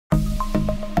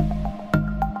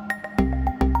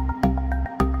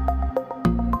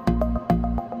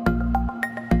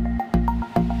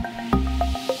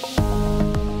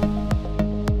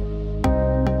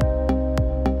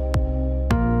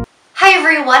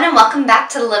everyone, and welcome back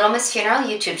to the Little Miss Funeral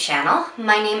YouTube channel.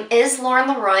 My name is Lauren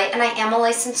Leroy and I am a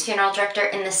licensed funeral director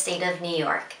in the state of New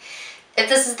York. If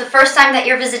this is the first time that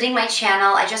you're visiting my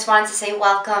channel, I just wanted to say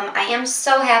welcome. I am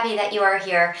so happy that you are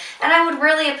here, and I would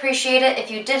really appreciate it if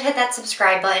you did hit that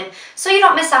subscribe button so you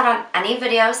don't miss out on any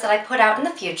videos that I put out in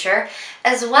the future,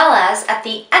 as well as at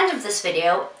the end of this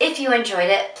video, if you enjoyed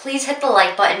it, please hit the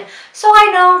like button so I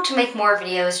know to make more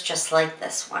videos just like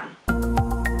this one.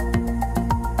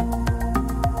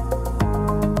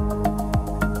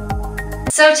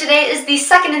 So today is the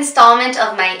second installment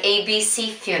of my ABC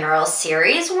Funeral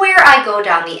series, where I go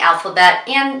down the alphabet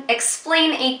and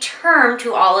explain a term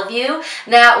to all of you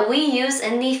that we use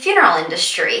in the funeral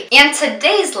industry. And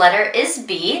today's letter is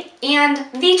B, and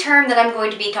the term that I'm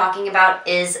going to be talking about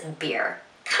is beer.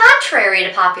 Contrary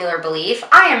to popular belief,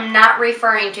 I am not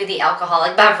referring to the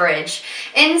alcoholic beverage.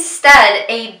 Instead,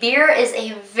 a beer is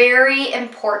a very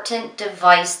important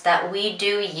device that we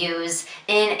do use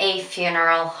in a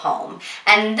funeral home.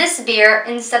 And this beer,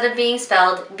 instead of being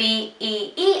spelled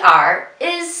B-E-E-R,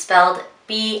 is spelled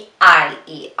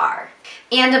B-I-E-R.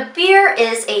 And a bier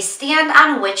is a stand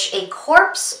on which a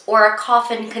corpse or a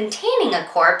coffin containing a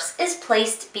corpse is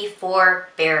placed before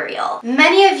burial.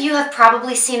 Many of you have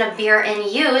probably seen a bier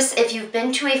in use if you've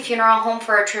been to a funeral home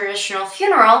for a traditional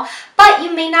funeral, but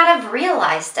you may not have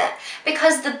realized it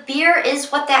because the bier is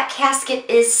what that casket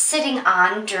is sitting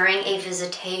on during a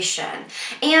visitation.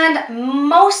 And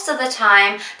most of the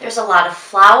time, there's a lot of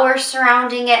flowers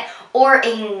surrounding it or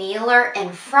a kneeler in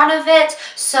front of it,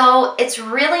 so it's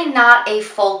really not a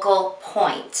focal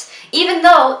point, even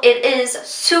though it is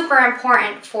super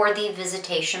important for the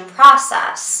visitation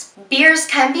process. Biers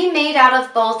can be made out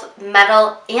of both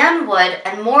metal and wood,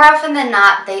 and more often than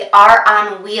not, they are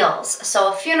on wheels,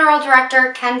 so a funeral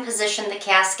director can position the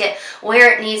casket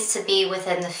where it needs to be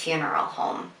within the funeral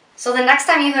home. So the next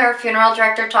time you hear a funeral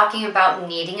director talking about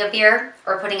needing a bier,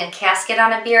 or putting a casket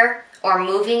on a bier, or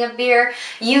moving a beer,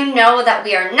 you know that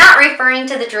we are not referring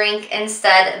to the drink,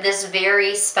 instead this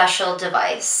very special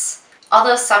device.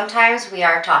 Although sometimes we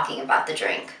are talking about the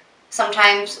drink.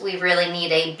 Sometimes we really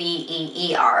need a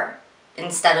B-E-E-R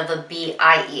instead of a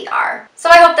B-I-E-R. So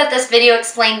I hope that this video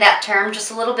explained that term just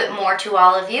a little bit more to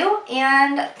all of you,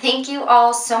 and thank you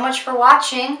all so much for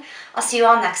watching. I'll see you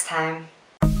all next time.